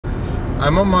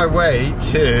I'm on my way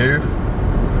to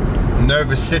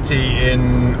Nova City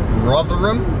in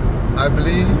Rotherham, I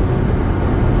believe,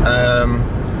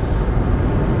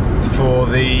 for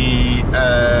the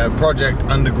Project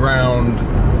Underground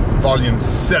Volume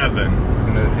 7.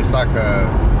 It's like a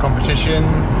competition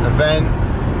event,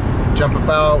 jump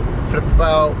about, flip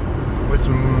about with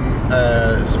some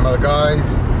other guys.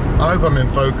 I hope I'm in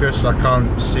focus. I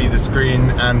can't see the screen,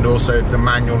 and also it's a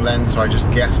manual lens, so I just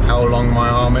guessed how long my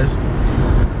arm is.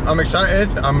 I'm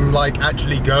excited. I'm like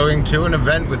actually going to an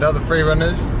event with other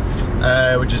freerunners,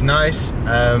 which is nice.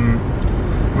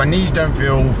 My knees don't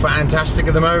feel fantastic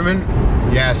at the moment.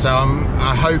 Yeah, so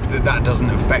I hope that doesn't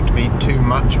affect me too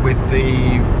much with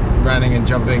the running and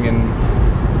jumping and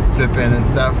flipping and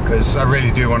stuff, because I really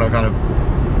do want to kind of,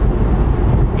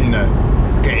 you know,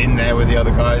 get in there with the other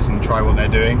guys and try what they're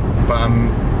doing. But I'm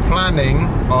planning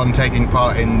on taking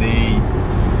part in the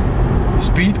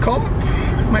speed comp,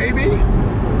 maybe?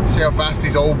 See how fast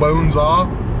these old bones are.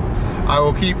 I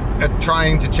will keep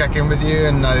trying to check in with you,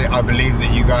 and I believe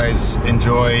that you guys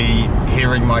enjoy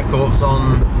hearing my thoughts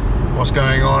on what's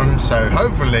going on. So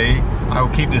hopefully I will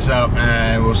keep this up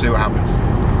and we'll see what happens.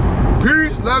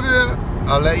 Peace, love you.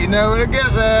 I'll let you know when I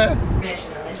get there.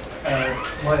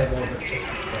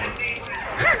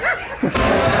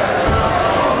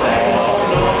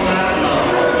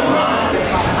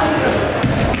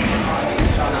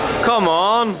 Come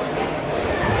on.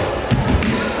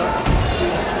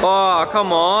 Oh,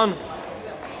 come on.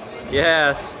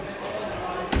 Yes.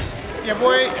 Yeah,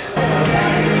 boy.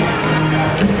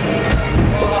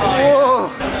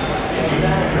 Whoa.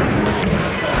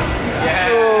 Yeah.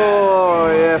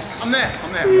 Oh, yes. I'm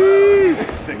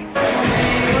there. Sick.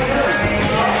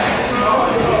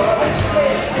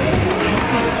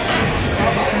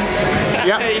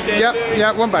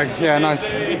 Yeah, one bag. Yeah, nice.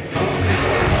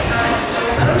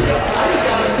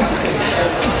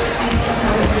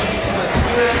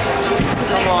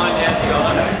 Come on, yes, you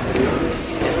got it.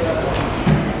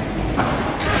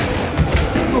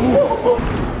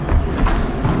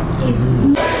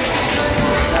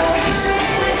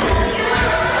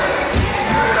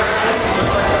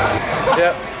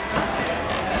 Yep.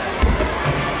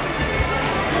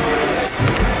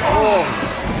 Oh.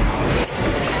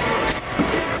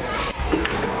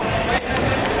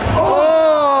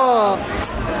 Oh.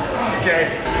 Okay.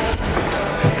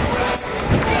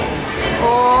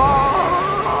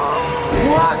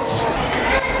 What?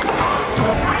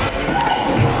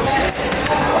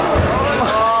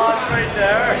 Oh, it's right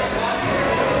there.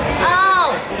 Ow!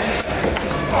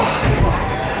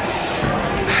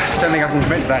 I don't think I can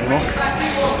commit to that anymore.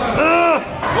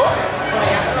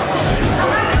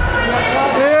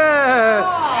 Yes!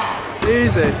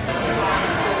 Easy.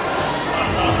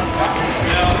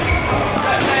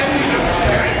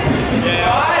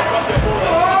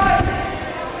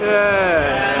 Yeah.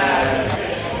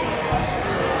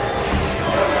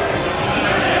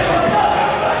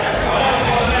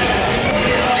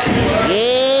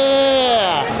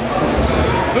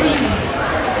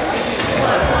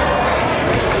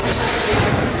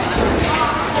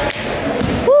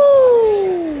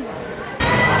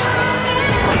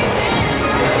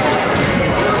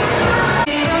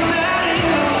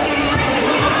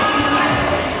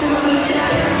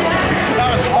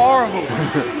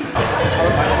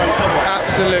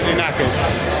 Absolutely knackered.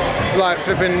 Like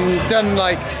flipping done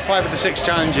like 5 of the 6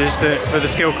 challenges for the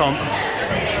skill comp,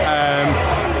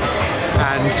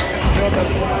 and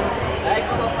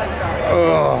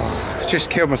just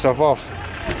killed myself off.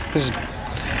 This is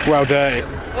well dirty.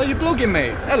 Oh, you're vlogging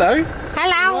me. Hello.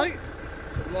 Hello. Right.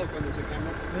 It's a vlog when there's a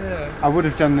camera. Yeah. I would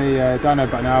have done the dyno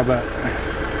by now, but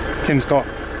Tim's got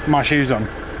my shoes on.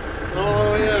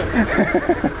 Oh yeah.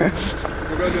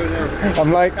 We're gonna do it now.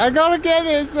 I'm like, I gotta get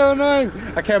it, it's so annoying.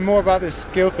 I care more about this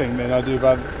skill thing than I do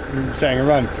about setting a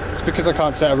run. It's because I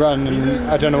can't set a run and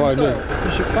I don't know what I do.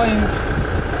 You should find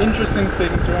interesting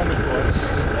things around the course.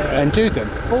 And do them.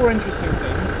 4 interesting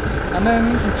things. And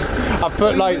then I've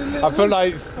put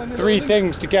like 3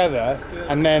 things together,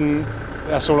 and then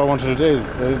that's all I wanted to do.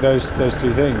 Those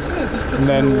 3 things. yeah, just put And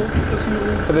then, some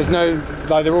more, but there's no,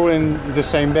 like, they're all in the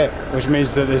same bit, which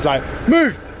means that there's like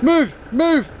move.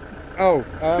 Oh,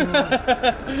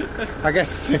 I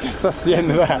guess that's the end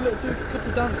of that. do a couple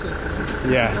of dances.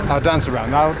 Yeah, I'll dance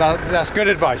around. That's good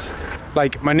advice.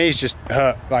 Like, my knees just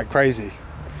hurt like crazy.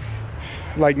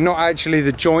 Like, not actually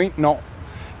the joint, not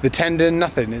the tendon,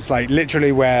 nothing. It's like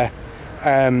literally where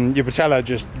your patella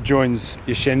just joins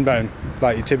your shin bone,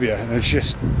 like your tibia, and it's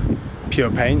just pure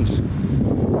pains.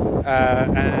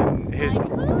 And here's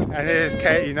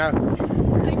Katie now. I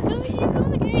know you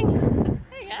vlogging.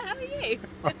 Hey, how are you? okay?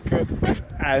 I'm good.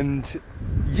 And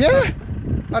yeah,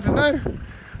 I don't know.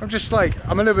 I'm just like,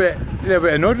 I'm a little bit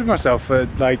annoyed with myself for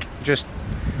like just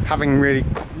having really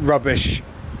rubbish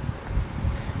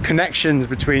connections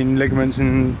between ligaments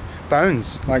and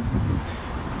bones. Like,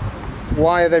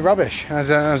 why are they rubbish? I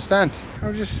don't understand.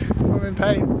 I'm in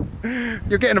pain.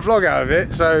 You're getting a vlog out of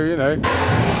it, so you know.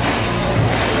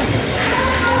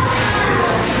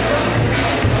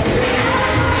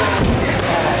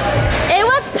 It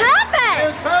was perfect! It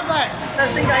was perfect! I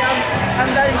think I'm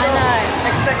letting go. I know.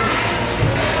 Next second.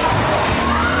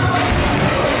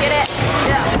 Get it?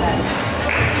 Yeah.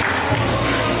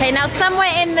 Okay, now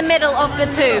somewhere in the middle of the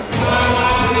two.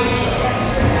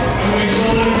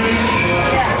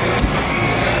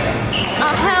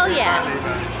 Oh, hell yeah.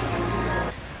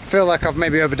 I feel like I've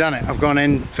maybe overdone it. I've gone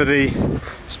in for the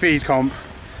speed comp,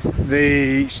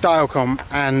 the style comp,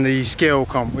 and the skill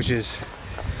comp, which is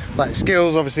like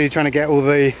skills, obviously trying to get all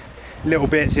the little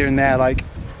bits here and there, like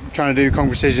trying to do con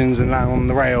precisions and land on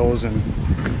the rails, and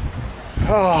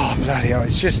oh bloody hell,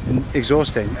 it's just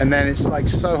exhausting. And then it's like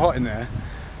so hot in there,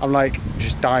 I'm like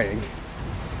just dying.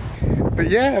 But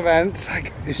yeah, man,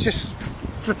 it's just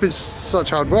flipping such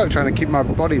hard work trying to keep my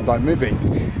body like moving.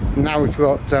 And now we've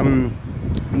got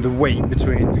the weight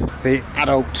between the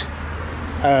adult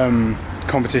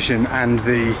competition and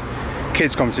the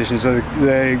kids competition. So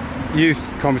the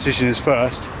youth competition is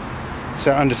first,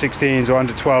 so under 16s or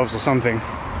under 12s or something,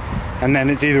 and then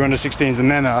it's either under 16s and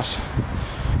then us.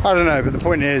 I don't know, but the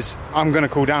point is I'm going to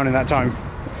cool down in that time.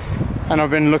 And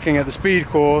I've been looking at the speed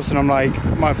course and I'm like,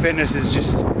 my fitness is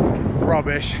just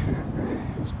rubbish.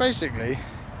 It's basically,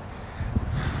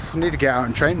 I need to get out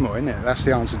and train more, isn't it? That's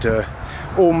the answer to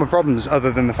all my problems, other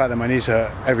than the fact that my knees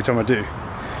hurt every time I do.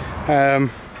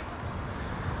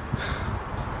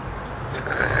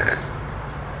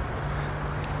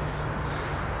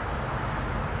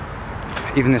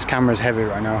 Even this camera is heavy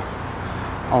right now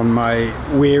on my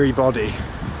weary body.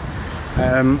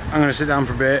 I'm gonna sit down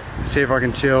for a bit, see if I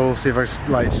can chill, see if I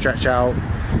can like stretch out,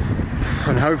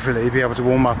 and hopefully be able to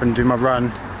warm up and do my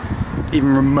run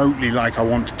even remotely like I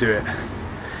want to do it.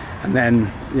 And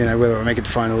then, you know, whether I make it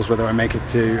to finals, whether I make it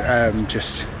to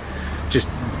just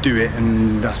do it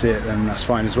and that's it, then that's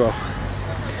fine as well.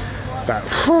 But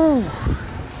whew,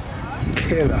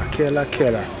 killer.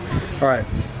 All right,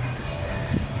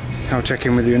 I'll check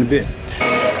in with you in a bit.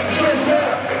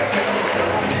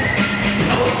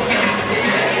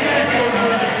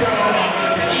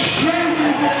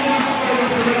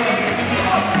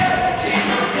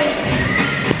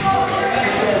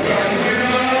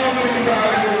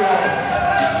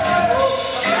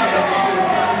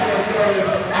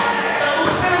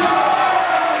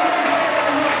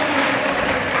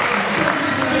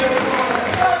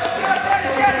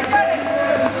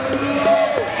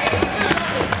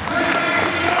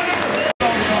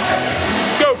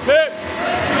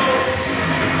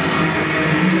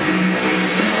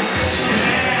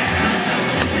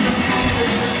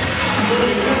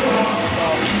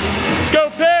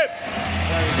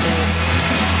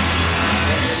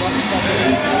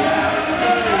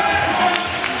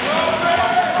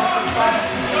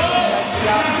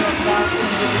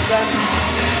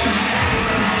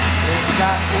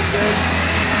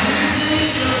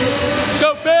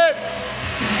 Go, Pip!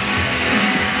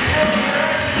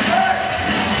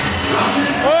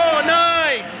 Oh,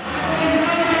 nice!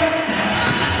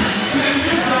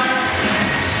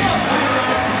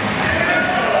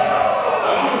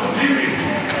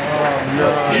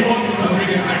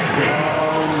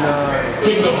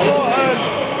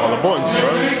 Oh, the buttons, bro.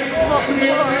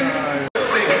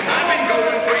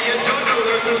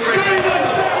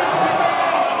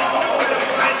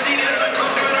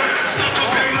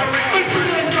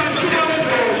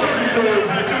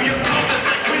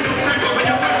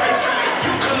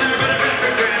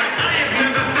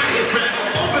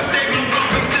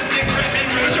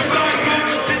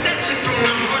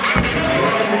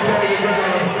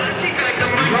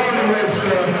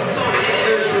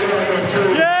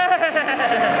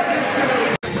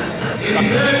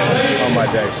 On my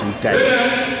days, I'm dead.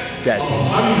 Dead.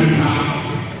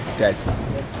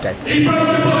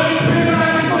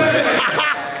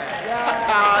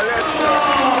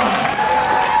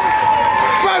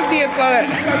 Broke the bullet!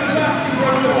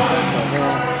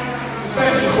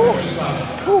 Of course.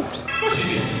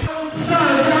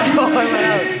 Oh, my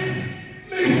God.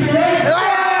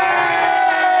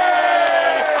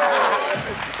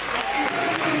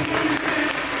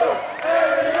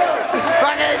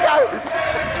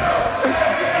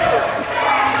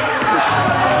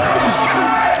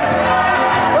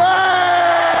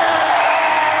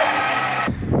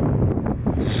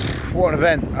 What have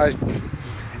event.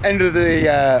 End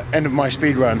of my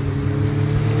speed run.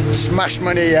 Smashed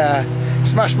my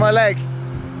leg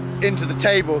into the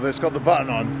table that's got the button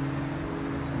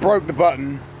on. Broke the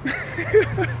button.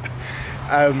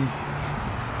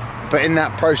 But in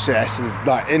that process of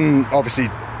obviously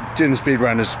doing the speed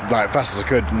run as fast as I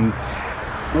could, and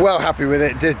well happy with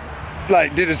it. Did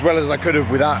as well as I could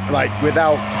have without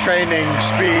training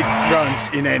speed runs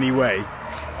in any way.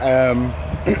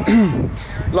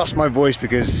 Lost my voice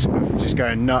because of just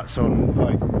going nuts on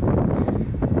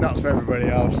nuts for everybody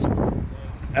else.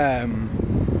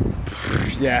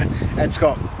 Yeah, Ed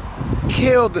Scott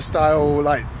killed the style,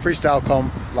 freestyle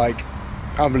comp,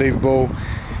 unbelievable.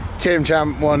 Team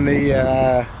champ won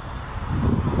the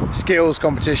skills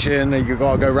competition. You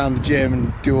got to go around the gym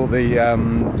and do all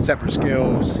the separate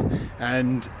skills,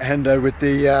 and Hendo with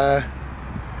the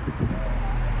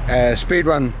speed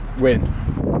run win.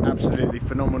 Absolutely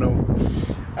phenomenal.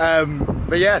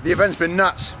 But yeah, the event's been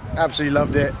nuts. Absolutely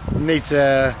loved it. Need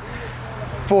to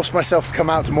force myself to come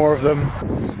out to more of them.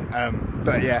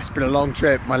 But yeah, it's been a long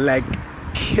trip. My leg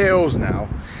kills now.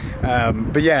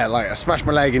 But yeah, I smashed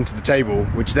my leg into the table,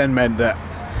 which then meant that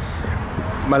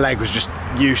my leg was just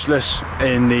useless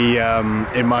in the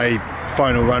in my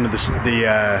final run of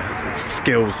the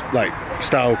skills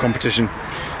style competition,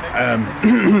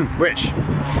 which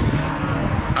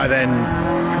I then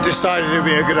decided it would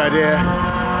be a good idea.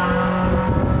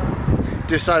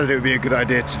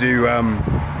 To do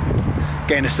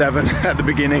gain a 7 at the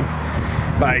beginning.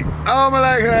 Oh, my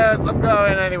leg hurts, I'm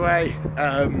going anyway.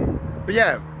 But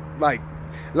yeah,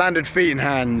 landed feet and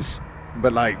hands,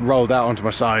 but rolled out onto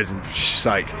my side, and just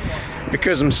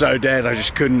because I'm so dead, I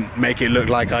just couldn't make it look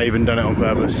like I even done it on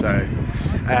purpose. So,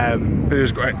 but it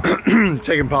was great.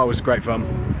 Taking part was great fun.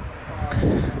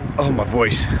 Oh, my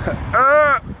voice.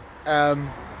 But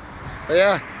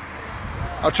yeah,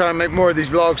 I'll try and make more of these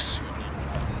vlogs.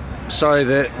 Sorry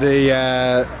that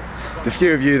the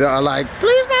few of you that are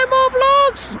please make more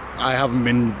vlogs, I haven't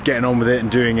been getting on with it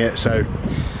and doing it, so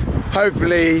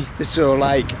hopefully this will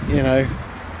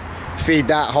feed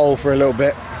that hole for a little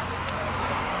bit.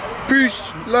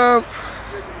 Peace, love.